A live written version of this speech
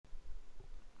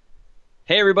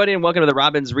Hey, everybody, and welcome to the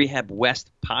Robbins Rehab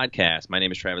West podcast. My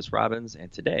name is Travis Robbins,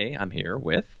 and today I'm here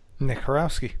with Nick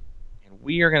Horowski. And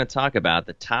we are going to talk about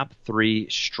the top 3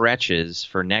 stretches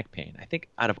for neck pain. I think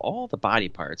out of all the body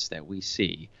parts that we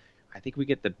see, I think we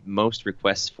get the most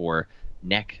requests for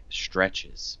neck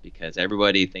stretches because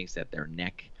everybody thinks that their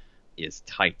neck is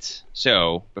tight.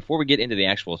 So before we get into the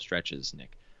actual stretches,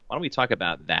 Nick, why don't we talk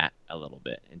about that a little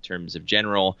bit in terms of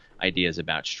general ideas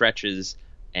about stretches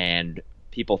and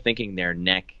people thinking their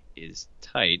neck is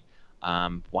tight.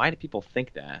 Why do people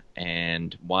think that?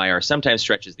 And why are sometimes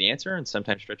stretches the answer and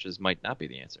sometimes stretches might not be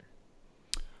the answer?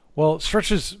 Well,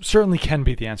 stretches certainly can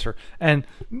be the answer. And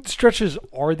stretches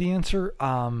are the answer,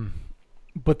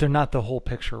 but they're not the whole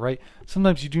picture, right?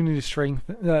 Sometimes you do need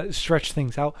to stretch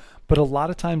things out, but a lot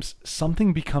of times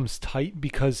something becomes tight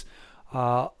because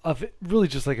of it, really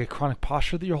just like a chronic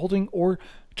posture that you're holding, or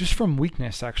just from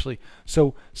weakness, actually.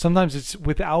 So sometimes it's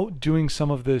without doing some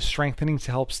of the strengthening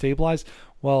to help stabilize.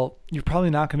 Well, you're probably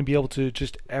not going to be able to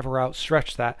just ever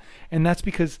outstretch that. And that's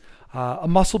because a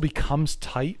muscle becomes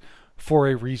tight for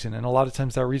a reason. And a lot of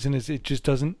times that reason is it just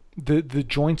doesn't, the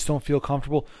joints don't feel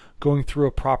comfortable going through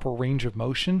a proper range of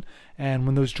motion. And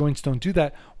when those joints don't do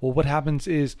that, well, what happens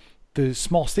is the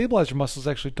small stabilizer muscles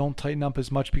actually don't tighten up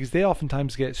as much because they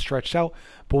oftentimes get stretched out.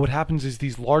 But what happens is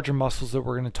these larger muscles that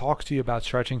we're going to talk to you about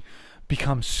stretching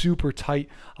become super tight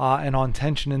and on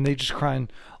tension, and they just try and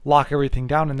lock everything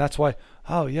down. And that's why,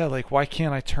 why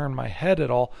can't I turn my head at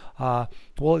all?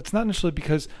 Well, it's not necessarily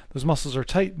because those muscles are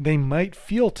tight. They might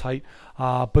feel tight,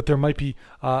 but there might be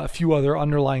a few other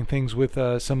underlying things with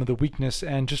some of the weakness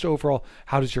and just overall,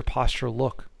 how does your posture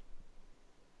look?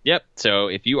 Yep. So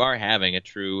if you are having a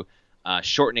true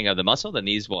shortening of the muscle, then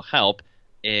these will help.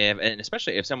 And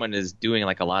especially if someone is doing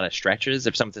like a lot of stretches,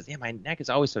 if someone says, yeah, my neck is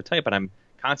always so tight, but I'm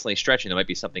constantly stretching, there might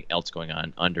be something else going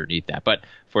on underneath that. But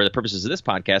for the purposes of this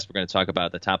podcast, we're going to talk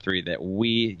about the top 3 that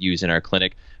we use in our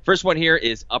clinic. First one here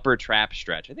is upper trap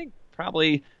stretch. I think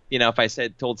probably, if I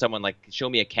told someone like, show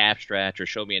me a calf stretch or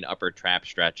show me an upper trap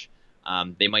stretch,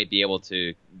 they might be able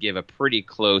to give a pretty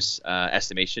close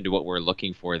estimation to what we're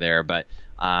looking for there. But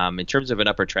in terms of an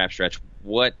upper trap stretch,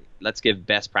 let's give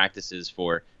best practices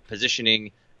for positioning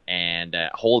and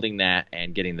holding that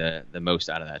and getting the most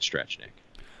out of that stretch, Nick.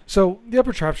 So the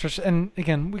upper trap stretch, and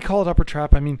again, we call it upper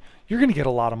trap. I mean, you're going to get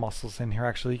a lot of muscles in here,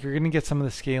 actually. You're going to get some of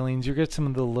the scalenes. You get some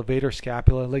of the levator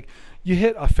scapula. Like, you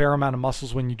hit a fair amount of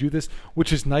muscles when you do this,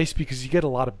 which is nice because you get a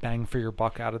lot of bang for your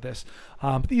buck out of this.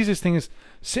 But the easiest thing is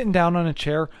sitting down on a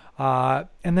chair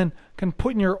and then kind of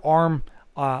putting your arm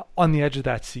on the edge of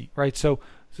that seat, right? So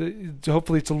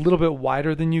hopefully it's a little bit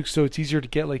wider than you, so it's easier to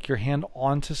get like your hand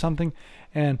onto something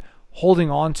and holding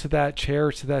on to that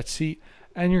chair, to that seat,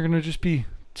 and you're going to just be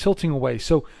tilting away.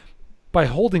 So by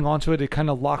holding onto it, it kind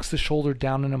of locks the shoulder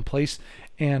down and in place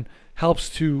and helps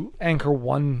to anchor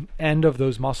one end of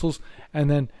those muscles.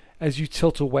 And then as you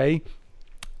tilt away,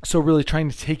 so really trying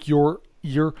to take your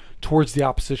ear towards the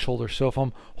opposite shoulder. So if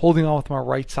I'm holding on with my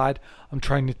right side, I'm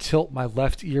trying to tilt my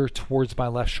left ear towards my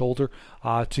left shoulder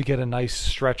to get a nice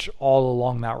stretch all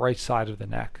along that right side of the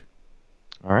neck.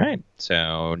 All right.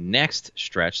 So next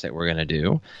stretch that we're going to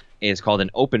do is called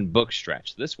an open book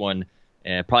stretch. This one,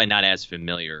 probably not as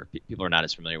familiar. People are not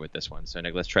as familiar with this one. So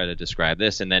Nick, let's try to describe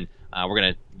this, and then we're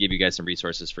going to give you guys some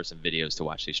resources for some videos to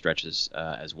watch these stretches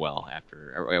as well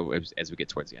as we get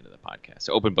towards the end of the podcast.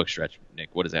 So open book stretch, Nick,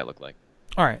 what does that look like?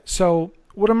 All right. So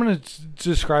what I'm going to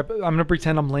describe, I'm going to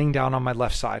pretend I'm laying down on my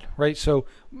left side, right? So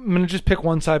I'm going to just pick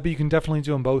one side, but you can definitely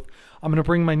do them both. I'm going to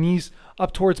bring my knees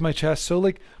up towards my chest. So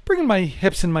like bringing my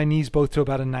hips and my knees both to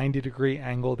about a 90-degree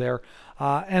angle there.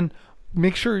 And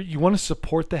make sure you want to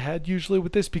support the head usually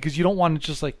with this because you don't want it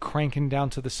just like cranking down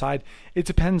to the side. It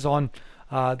depends on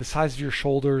the size of your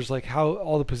shoulders, like how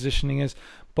all the positioning is.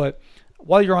 But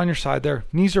while you're on your side there,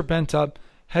 knees are bent up,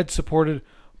 head supported,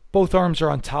 both arms are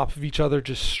on top of each other,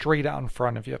 just straight out in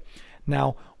front of you.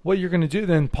 Now, what you're going to do,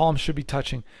 then palms should be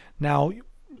touching. Now,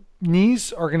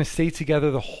 knees are going to stay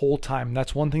together the whole time.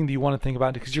 That's one thing that you want to think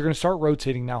about because you're going to start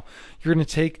rotating now. You're going to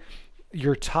take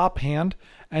your top hand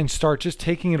and start just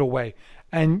taking it away.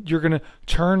 And you're going to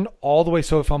turn all the way.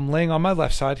 So if I'm laying on my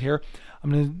left side here,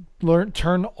 I'm going to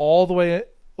turn all the way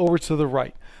over to the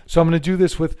right. So I'm going to do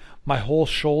this with my whole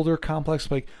shoulder complex,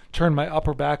 like turn my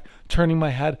upper back, turning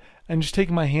my head, and just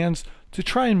taking my hands to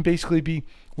try and basically be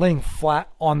laying flat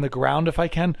on the ground if I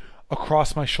can,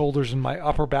 across my shoulders and my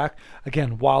upper back,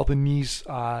 again, while the knees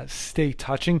stay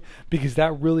touching, because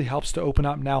that really helps to open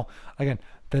up now, again,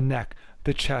 the neck,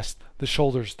 the chest, the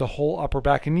shoulders, the whole upper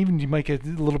back, and even you might get a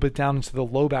little bit down into the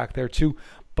low back there too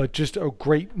but just a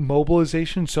great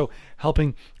mobilization. So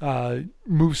helping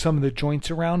move some of the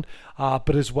joints around,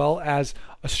 but as well as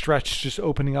a stretch, just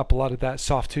opening up a lot of that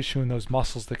soft tissue and those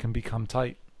muscles that can become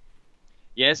tight.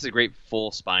 Yeah, this is a great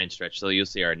full spine stretch. So you'll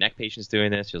see our neck patients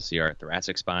doing this. You'll see our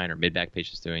thoracic spine or mid back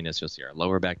patients doing this. You'll see our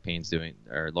lower back pain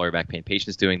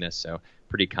patients doing this. So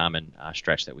pretty common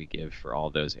stretch that we give for all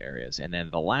those areas. And then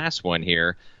the last one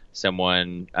here,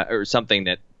 something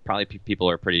that probably people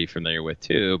are pretty familiar with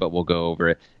too, but we'll go over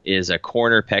it, is a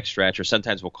corner pec stretch, or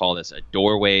sometimes we'll call this a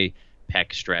doorway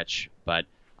pec stretch. But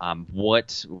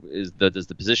what does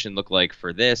the position look like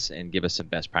for this, and give us some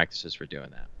best practices for doing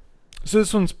that? So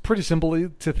this one's pretty simple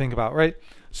to think about, right?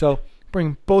 So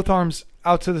bring both arms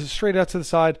straight out to the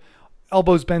side,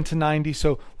 elbows bent to 90.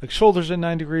 So like shoulders at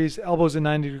 90 degrees, elbows at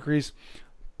 90 degrees,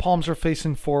 palms are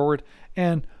facing forward,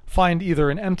 and find either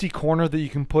an empty corner that you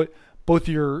can put both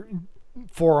your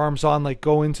forearms on, like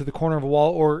go into the corner of a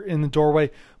wall, or in the doorway,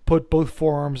 put both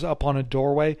forearms up on a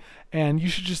doorway. And you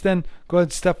should just then go ahead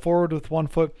and step forward with one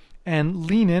foot and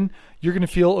lean in. You're going to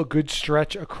feel a good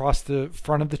stretch across the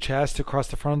front of the chest, across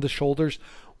the front of the shoulders.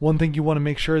 One thing you want to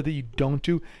make sure that you don't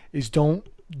do is don't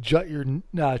jut your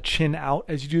chin out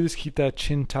as you do this. Keep that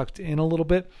chin tucked in a little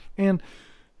bit and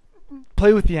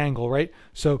play with the angle, right?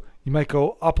 So you might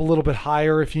go up a little bit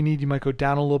higher if you need. You might go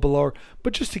down a little bit lower,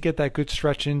 but just to get that good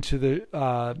stretch into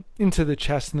the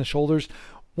chest and the shoulders.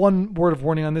 One word of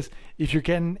warning on this: if you're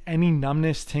getting any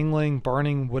numbness, tingling,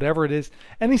 burning, whatever it is,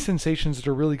 any sensations that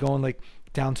are really going like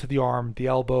down to the arm, the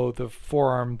elbow, the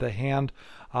forearm, the hand,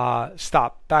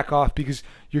 stop, back off, because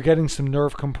you're getting some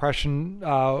nerve compression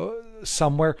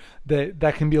somewhere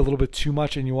that can be a little bit too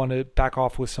much, and you want to back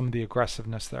off with some of the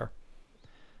aggressiveness there.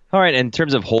 All right, in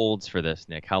terms of holds for this,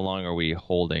 Nick, how long are we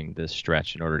holding this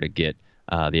stretch in order to get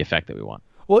the effect that we want?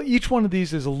 Well, each one of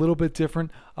these is a little bit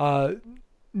different.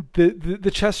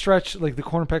 The chest stretch, like the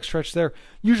corner pec stretch there,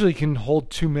 usually can hold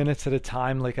 2 minutes at a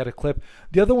time, like at a clip.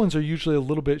 The other ones are usually a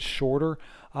little bit shorter.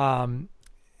 The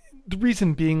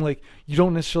reason being, like, you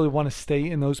don't necessarily want to stay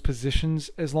in those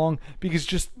positions as long, because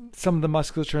just some of the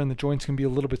musculature and the joints can be a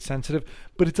little bit sensitive,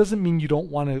 but it doesn't mean you don't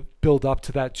want to build up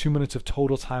to that 2 minutes of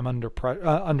total time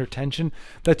under tension.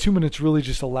 That 2 minutes really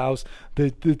just allows the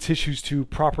tissues to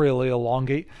properly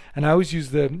elongate. And I always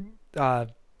use the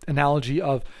analogy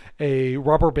of a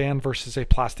rubber band versus a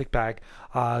plastic bag.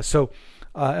 So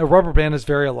a rubber band is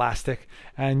very elastic,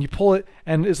 and you pull it,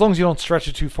 and as long as you don't stretch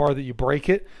it too far that you break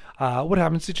it, what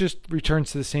happens? It just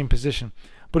returns to the same position.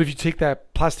 But if you take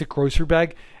that plastic grocery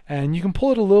bag and you can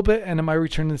pull it a little bit, and it might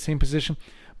return to the same position,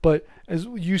 but as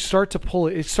you start to pull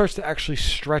it, it starts to actually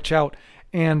stretch out.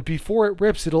 And before it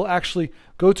rips, it'll actually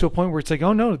go to a point where it's like,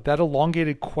 oh no, that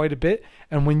elongated quite a bit.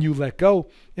 And when you let go,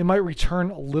 it might return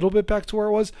a little bit back to where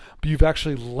it was, but you've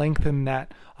actually lengthened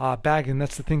that bag. And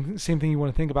that's the same thing you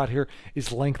want to think about here,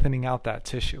 is lengthening out that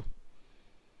tissue.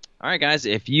 All right, guys,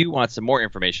 if you want some more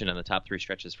information on the top 3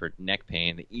 stretches for neck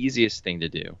pain, the easiest thing to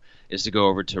do is to go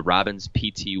over to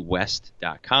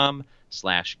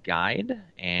robinsptwest.com/guide,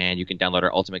 and you can download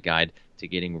our ultimate guide to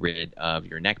getting rid of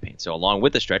your neck pain. So along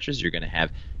with the stretches, you're going to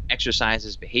have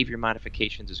exercises, behavior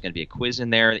modifications. There's going to be a quiz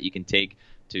in there that you can take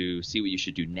to see what you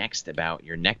should do next about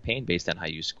your neck pain based on how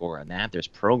you score on that. There's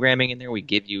programming in there. We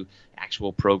give you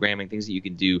actual programming, things that you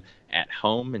can do at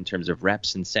home in terms of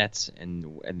reps and sets and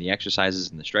the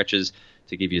exercises and the stretches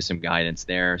to give you some guidance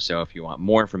there. So if you want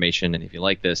more information and if you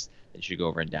like this, then you should go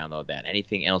over and download that.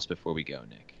 Anything else before we go,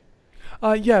 Nick?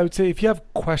 Yeah, I would say if you have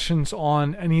questions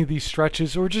on any of these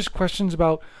stretches or just questions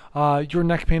about your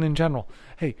neck pain in general,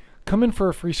 hey, come in for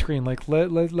a free screen. Like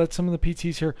let some of the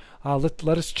PTs here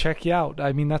let us check you out.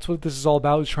 I mean, that's what this is all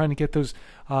about, is trying to get those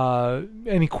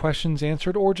any questions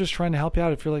answered, or just trying to help you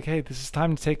out. If you're like, hey, this is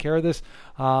time to take care of this.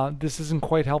 This isn't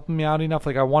quite helping me out enough.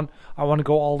 Like I want to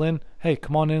go all in. Hey,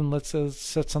 come on in. Let's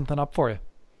set something up for you.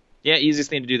 Yeah,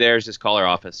 easiest thing to do there is just call our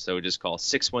office. So just call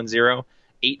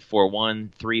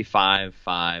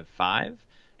 610-841-3555.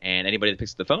 And anybody that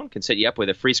picks up the phone can set you up with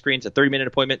a free screen. It's a 30-minute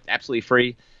appointment, absolutely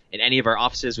free, in any of our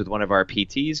offices with one of our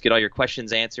PTs. Get all your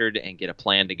questions answered and get a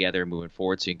plan together moving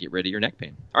forward so you can get rid of your neck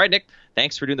pain. All right, Nick,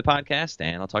 thanks for doing the podcast,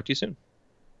 and I'll talk to you soon.